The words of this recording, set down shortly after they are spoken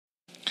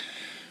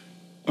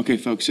Okay,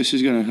 folks, this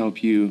is going to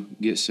help you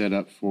get set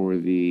up for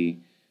the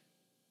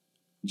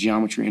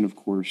geometry end of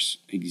course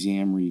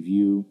exam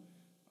review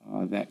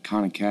that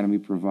Khan Academy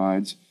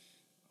provides.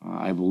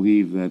 I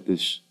believe that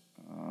this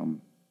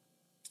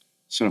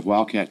set of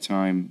Wildcat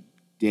Time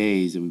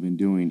days that we've been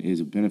doing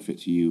is a benefit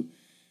to you.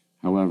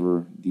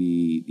 However,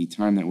 the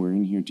time that we're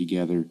in here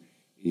together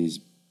is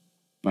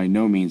by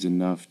no means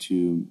enough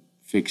to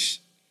fix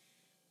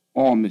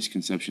all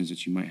misconceptions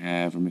that you might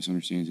have or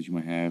misunderstandings that you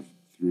might have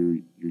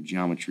through your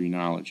geometry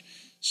knowledge.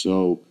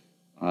 So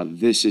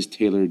this is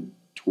tailored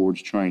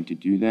towards trying to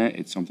do that.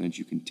 It's something that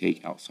you can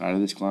take outside of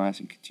this class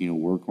and continue to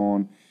work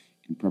on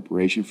in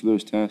preparation for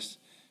those tests.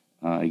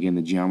 Again,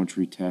 the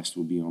geometry test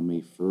will be on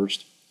May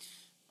 1st.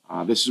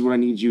 This is what I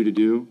need you to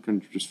do.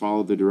 Just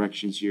follow the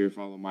directions here,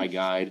 follow my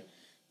guide,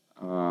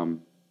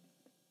 and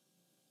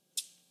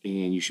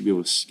you should be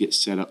able to get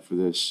set up for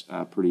this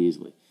pretty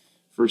easily.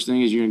 First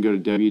thing is you're going to go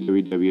to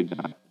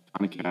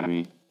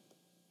www.khanacademy.org.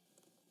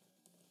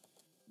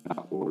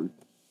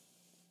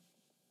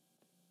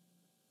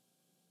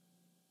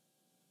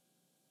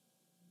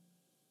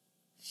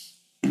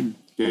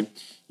 Okay,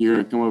 you're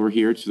going to come over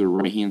here to the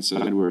right-hand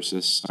side where it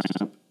says sign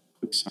up.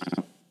 Click sign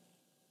up.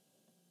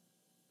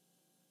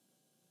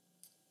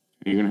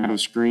 You're going to have a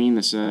screen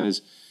that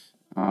says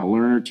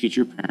learner,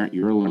 teacher, parent.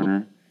 You're a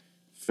learner.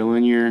 Fill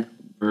in your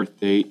birth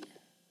date,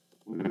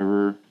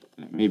 whatever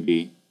that may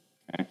be.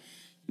 Okay.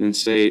 And then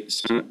say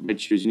sign up by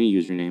choosing a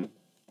username.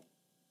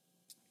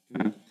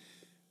 Okay.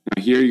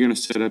 Now here you're going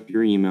to set up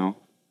your email.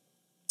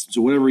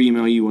 So whatever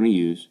email you want to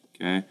use.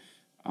 Okay.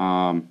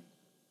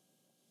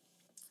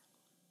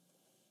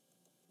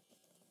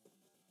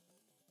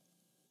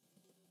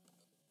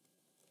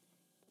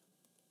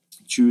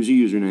 Choose a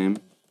username.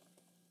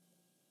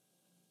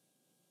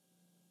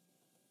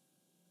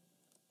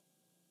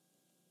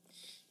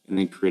 And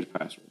then create a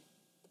password.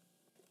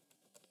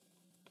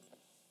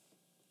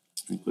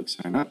 And click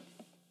sign up.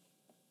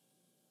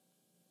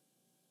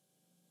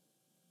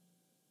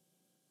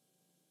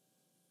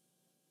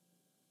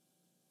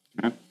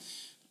 Okay.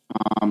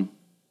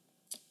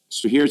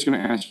 So here it's going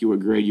to ask you what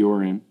grade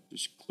you're in.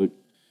 Just click,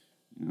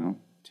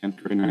 10th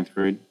grade, 9th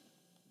grade,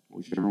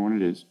 whichever one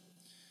it is.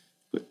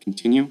 Click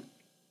continue.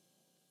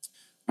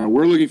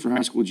 We're looking for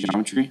high school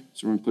geometry,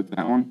 so we're going to click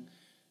that one.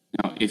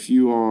 Now, if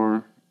you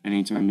are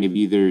anytime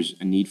maybe there's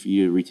a need for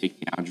you to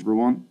retake the algebra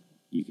one,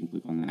 you can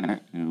click on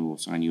that, and it will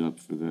sign you up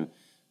for the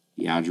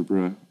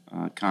algebra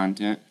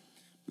content.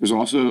 There's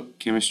also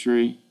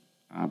chemistry,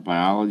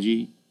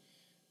 biology.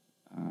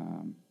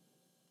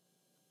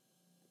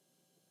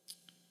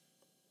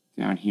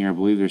 Down here, I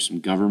believe there's some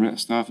government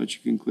stuff that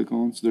you can click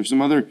on. So there's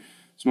some other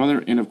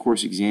end of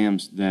course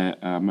exams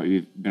that might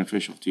be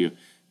beneficial to you.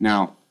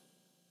 Now,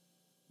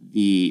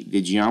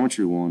 the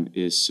geometry one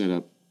is set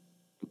up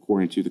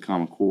according to the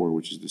Common Core,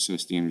 which is the set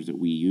of standards that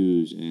we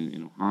use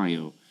in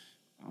Ohio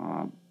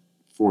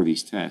for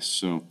these tests.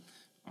 So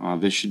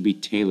this should be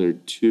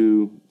tailored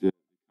to the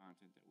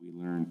content that we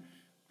learn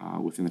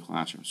within the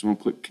classroom. So I'm going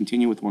to click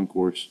continue with one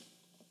course.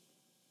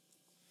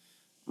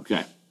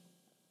 Okay.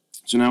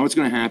 So now what's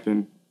going to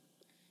happen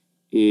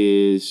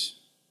is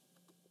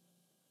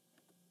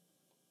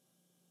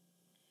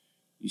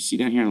you see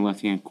down here in the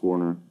left-hand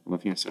corner,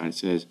 left-hand side, it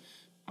says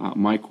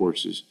My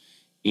Courses.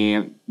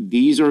 And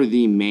these are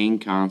the main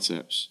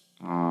concepts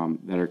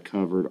that are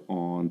covered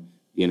on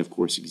the end of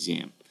course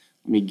exam.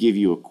 Let me give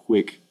you a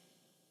quick,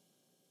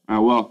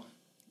 I'll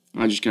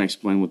just kind of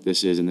explain what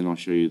this is, and then I'll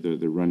show you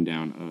the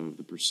rundown of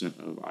the percent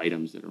of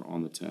items that are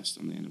on the test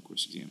on the end of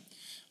course exam.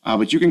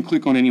 But you can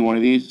click on any one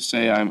of these.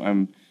 Say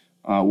I'm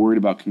worried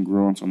about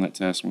congruence on that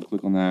test. I'm going to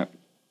click on that.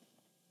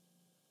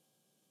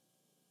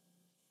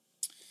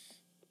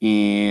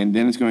 And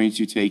then it's going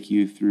to take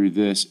you through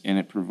this, and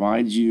it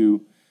provides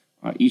you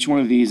each one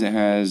of these that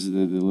has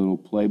the little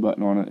play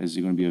button on it is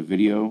going to be a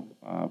video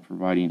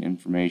providing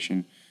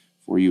information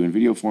for you in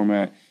video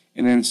format.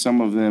 And then some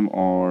of them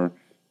are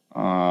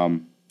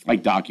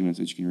like documents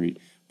that you can read.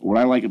 But what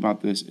I like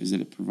about this is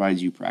that it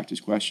provides you practice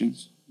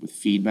questions with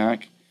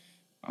feedback.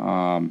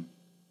 And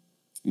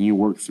you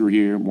work through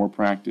here, more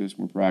practice.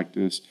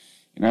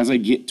 And as I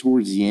get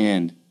towards the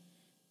end,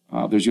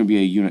 there's going to be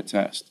a unit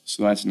test.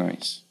 So that's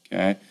nice,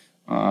 okay?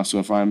 So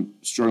if I'm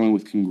struggling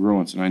with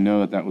congruence, and I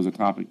know that was a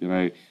topic that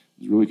I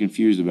was really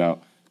confused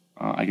about,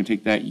 I can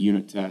take that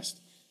unit test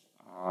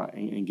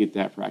and get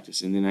that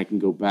practice. And then I can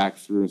go back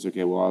through and say,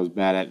 okay, well, I was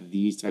bad at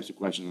these types of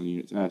questions on the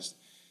unit test.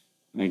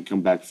 And I can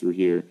come back through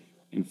here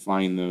and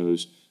find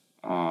those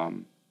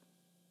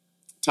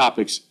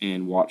topics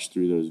and watch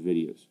through those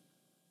videos.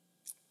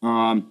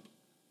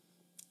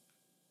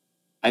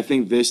 I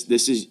think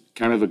this is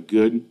kind of a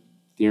good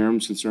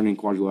theorems concerning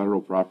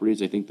quadrilateral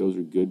properties. I think those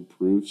are good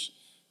proofs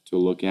to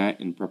look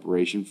at in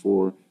preparation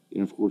for the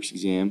end of course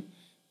exam.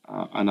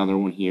 Another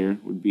one here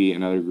would be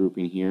another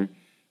grouping here.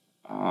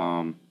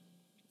 And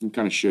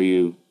kind of show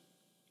you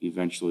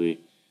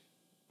eventually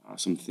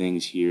some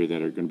things here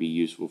that are going to be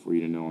useful for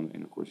you to know on the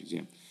end of course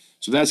exam.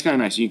 So that's kind of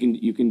nice. So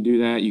you can do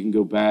that. You can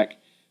go back,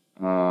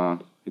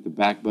 hit the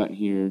back button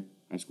here,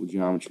 high school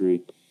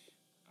geometry.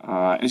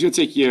 And it's going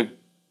to take you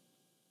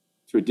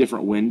to a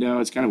different window.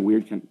 It's kind of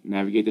weird to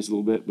navigate this a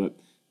little bit, but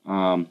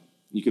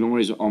you can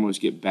always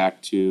almost get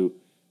back to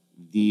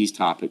these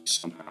topics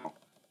somehow.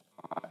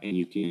 And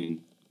you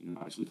can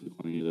obviously click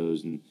on any of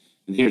those. And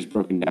here it's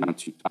broken down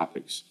to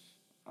topics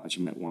that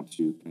you might want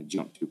to kind of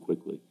jump to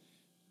quickly.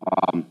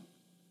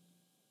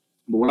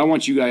 But what I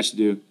want you guys to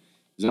do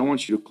is I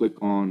want you to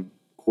click on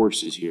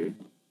courses here.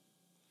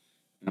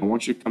 And I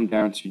want you to come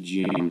down to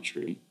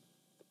geometry.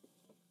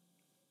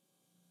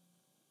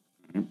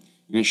 And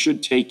it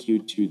should take you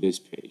to this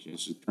page.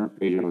 This is the current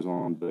page I was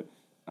on, but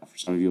for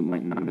some of you, it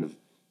might not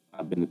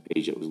have been the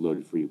page that was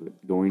loaded for you.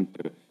 But going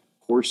to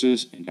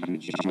courses and down to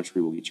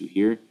geometry will get you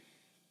here.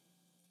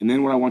 And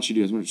then what I want you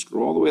to do is I'm going to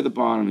scroll all the way to the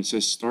bottom. It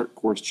says Start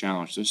Course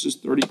Challenge. So this is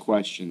 30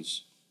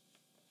 questions.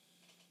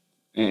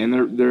 And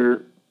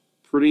they're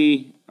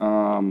pretty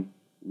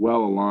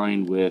well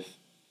aligned with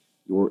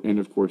your end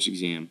of course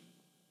exam.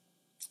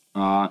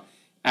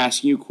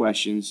 Asking you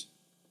questions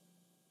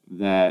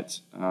that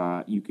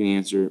you can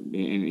answer,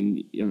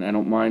 and I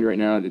don't mind right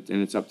now, and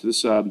it's up to the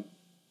sub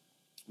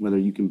whether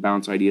you can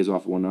bounce ideas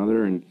off of one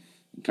another and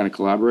kind of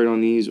collaborate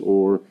on these,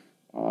 or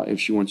if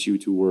she wants you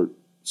to work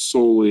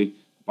solely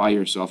by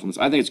yourself on this.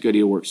 I think it's a good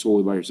idea to work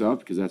solely by yourself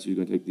because that's who's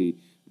going to take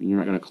you're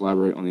not going to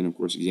collaborate on the end of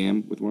course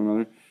exam with one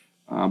another.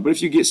 But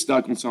if you get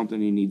stuck on something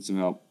and you need some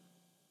help,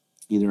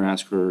 either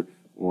ask her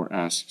or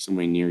ask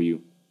somebody near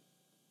you.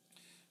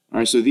 All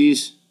right, so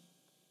these,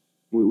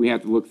 we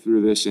have to look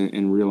through this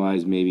and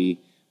realize maybe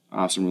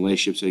some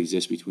relationships that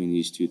exist between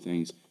these two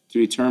things. To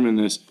determine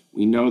this,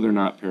 we know they're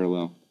not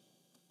parallel.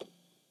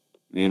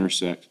 They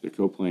intersect. They're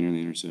coplanar,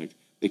 they intersect.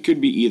 They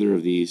could be either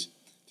of these.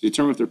 To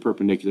determine if they're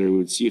perpendicular, we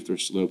would see if their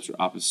slopes are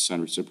opposite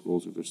side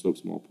reciprocals, or if their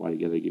slopes multiply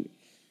together, give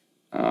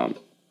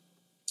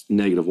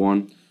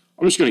 -1.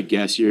 I'm just going to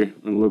guess here.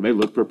 They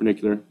look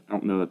perpendicular. I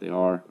don't know that they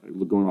are.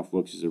 Going off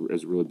looks is a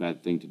really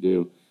bad thing to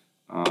do.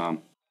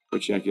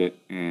 But check it,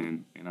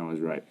 and I was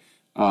right.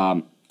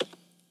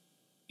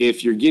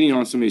 If you're getting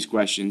on some of these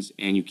questions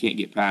and you can't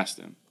get past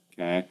them,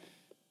 okay,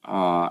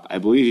 I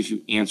believe if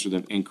you answer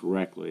them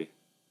incorrectly,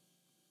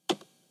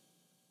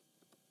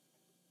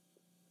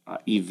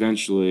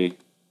 eventually,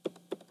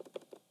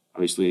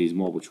 obviously these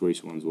multiple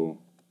choice ones you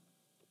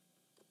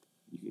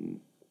can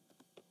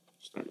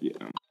start, yeah.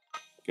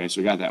 Okay,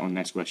 so we got that one.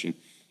 Next question.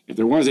 If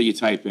they're ones that you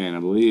type in, I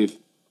believe,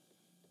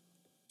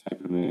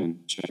 type them in,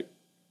 check,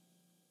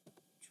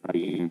 try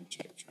again,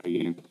 check, try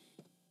again.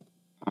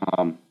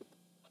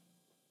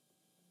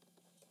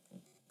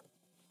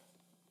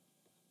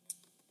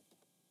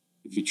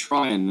 If you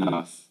try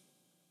enough,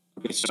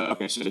 so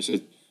it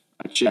says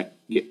I check,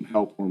 get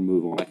help, or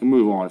move on. I can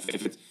move on if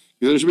it's, because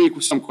there's going to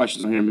be some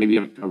questions on here maybe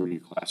you haven't covered in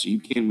your class, so you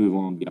can move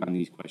on beyond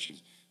these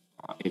questions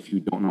if you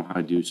don't know how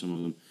to do some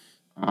of them.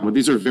 But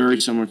these are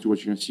very similar to what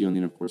you're going to see on the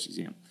end of course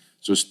exam.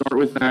 So start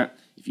with that.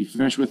 If you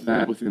finish with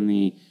that within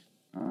the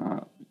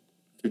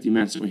 50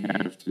 minutes that we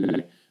have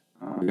today,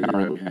 the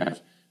hour that we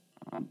have,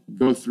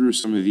 go through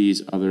some of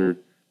these other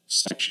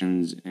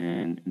sections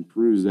and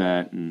improve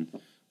that, and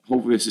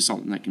hopefully this is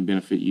something that can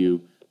benefit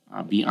you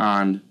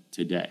beyond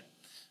today.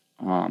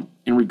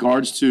 In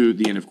regards to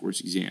the end of course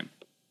exam,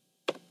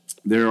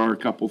 there are a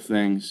couple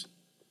things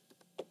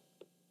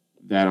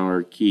that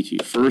are key to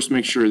you. First,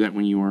 make sure that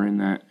when you are in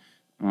that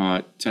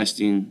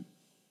testing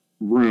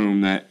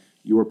room that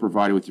you are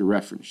provided with your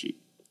reference sheet.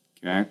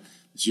 Okay,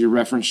 this is your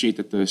reference sheet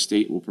that the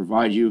state will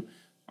provide you.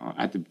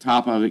 At the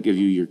top of it, give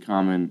you your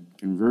common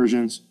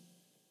conversions.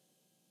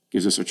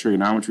 Gives us our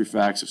trigonometry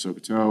facts of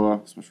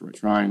SOHCAHTOA, special right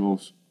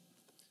triangles.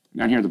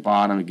 Down here at the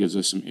bottom, it gives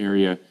us some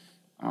area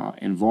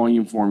and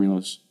volume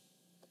formulas.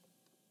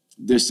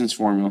 Distance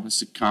formula,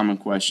 this is a common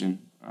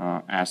question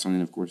asked on the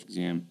end of course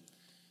exam.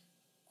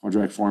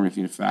 Quadratic formula, if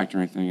you need to factor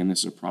anything, and this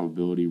is a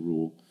probability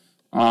rule.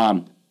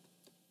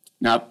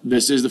 Now,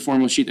 this is the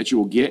formula sheet that you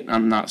will get.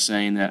 I'm not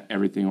saying that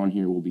everything on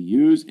here will be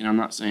used, and I'm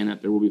not saying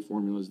that there will be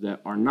formulas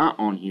that are not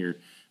on here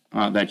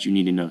that you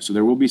need to know. So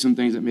there will be some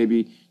things that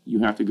maybe you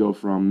have to go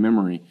from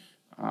memory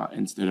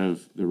instead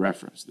of the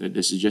reference.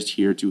 This is just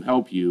here to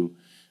help you,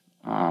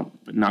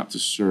 but not to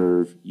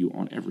serve you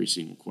on every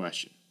single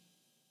question.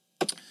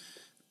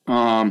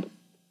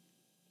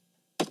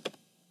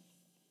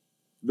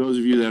 Those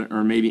of you that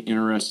are maybe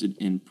interested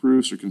in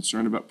proofs or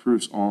concerned about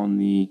proofs on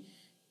the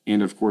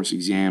end of course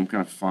exam,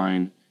 kind of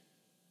find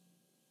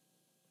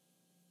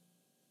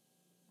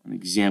an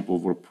example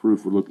of what a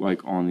proof would look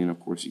like on the end of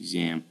course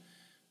exam.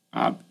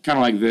 Kind of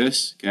like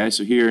this, okay?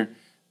 So here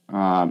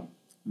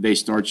they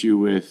start you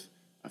with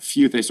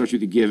they start you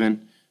with a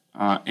given,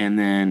 and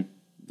then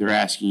they're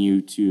asking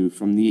you to,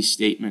 from these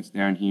statements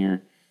down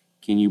here,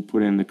 can you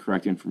put in the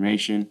correct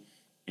information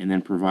and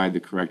then provide the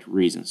correct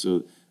reason.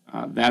 So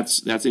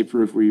that's a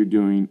proof where you're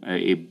doing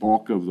a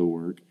bulk of the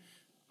work.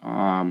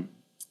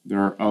 There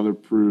are other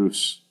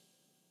proofs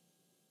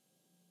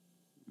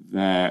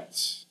that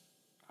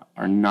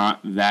are not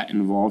that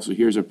involved. So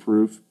here's a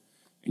proof,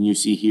 and you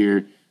see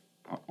here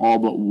all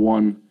but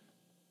one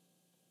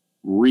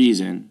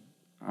reason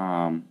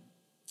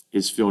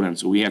is filled in.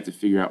 So we have to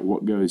figure out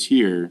what goes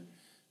here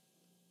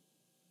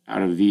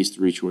out of these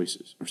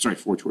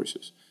four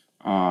choices.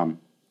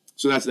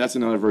 So that's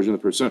another version of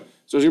the proof. So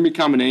there's going to be a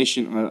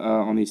combination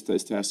on these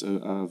tests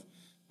of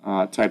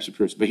types of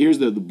proofs. But here's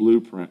the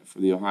blueprint for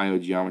the Ohio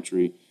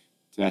geometry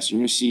test. You're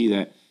going to see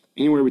that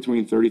anywhere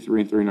between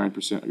 33 and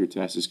 39% of your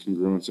test is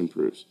congruence and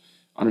proofs.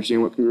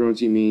 Understand what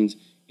congruency means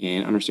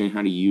and understand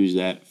how to use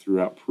that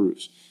throughout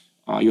proofs.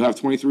 You'll have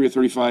 23 to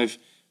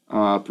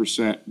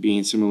 35%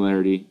 being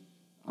similarity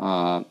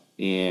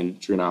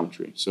and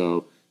trigonometry.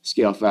 So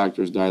scale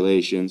factors,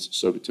 dilations,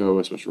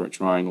 SOHCAHTOA, special right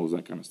triangles,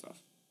 that kind of stuff.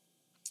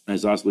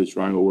 Isosceles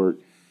triangle work.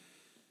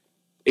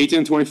 8,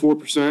 10,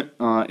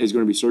 24% is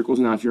going to be circles.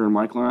 Now, if you're in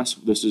my class,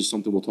 this is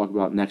something we'll talk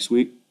about next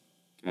week.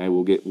 Okay,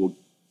 we'll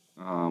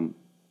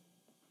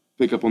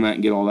pick up on that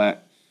and get all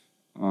that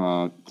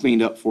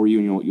cleaned up for you,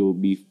 and you'll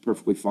be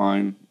perfectly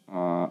fine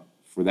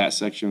for that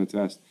section of the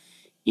test.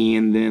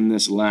 And then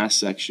this last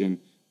section,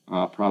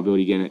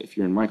 probability, again, if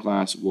you're in my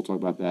class, we'll talk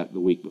about that the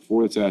week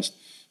before the test,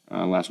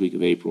 last week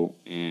of April,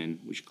 and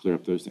we should clear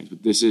up those things.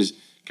 But this is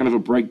kind of a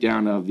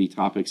breakdown of the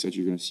topics that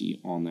you're going to see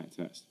on that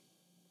test.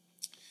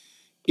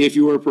 If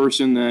you are a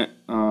person that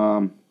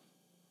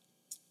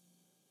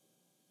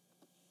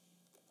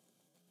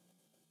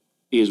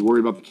is worried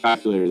about the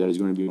calculator that is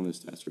going to be on this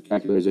test, or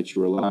calculators that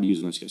you are allowed to use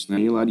on this test, now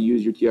you're allowed to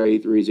use your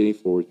TI-83s,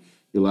 84s.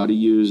 You're allowed to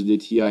use the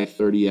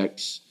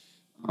TI-30X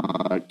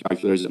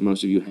calculators that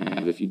most of you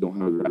have if you don't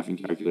have a graphing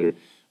calculator.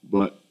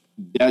 But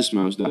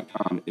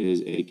Desmos.com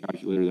is a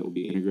calculator that will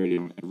be integrated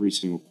on every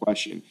single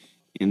question.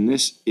 And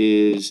this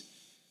is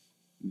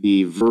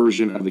the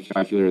version of the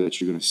calculator that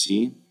you're going to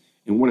see.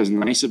 And what is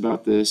nice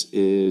about this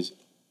is,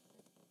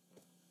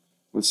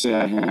 let's say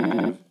I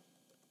have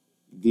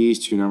these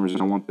two numbers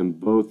and I want them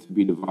both to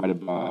be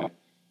divided by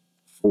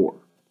 4.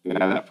 Okay,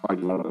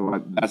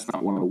 that's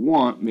not what I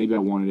want. Maybe I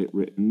wanted it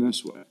written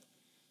this way.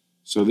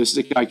 So this is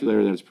a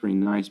calculator that's pretty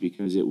nice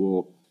because it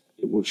will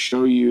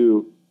show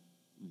you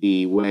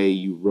the way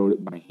you wrote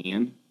it by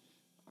hand.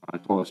 I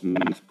call this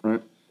math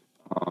print.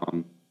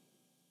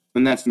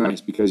 And that's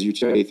nice because your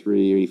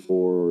TI-83,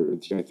 84, or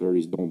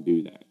TI-30s don't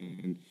do that.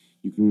 And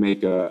you can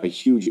make a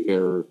huge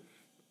error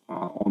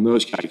on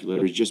those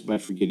calculators just by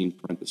forgetting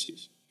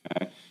parentheses.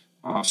 Okay,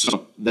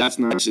 so that's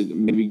nice.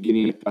 Maybe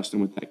getting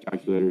accustomed with that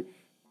calculator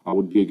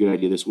would be a good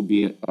idea. This will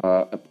be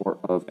a part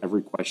of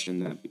every question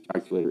that the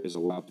calculator is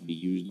allowed to be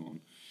used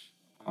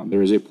on.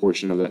 There is a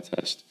portion of that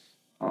test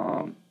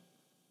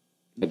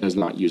that does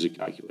not use a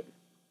calculator.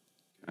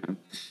 Okay?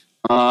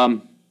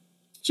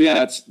 So yeah,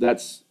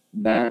 that's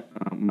that.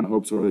 My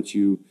hopes are that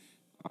you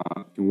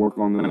can work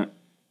on that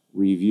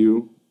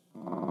review.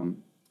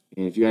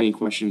 And if you have any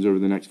questions over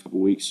the next couple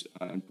weeks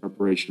in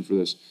preparation for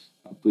this,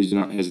 please do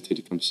not hesitate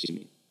to come see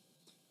me.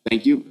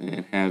 Thank you,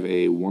 and have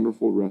a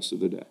wonderful rest of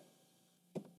the day.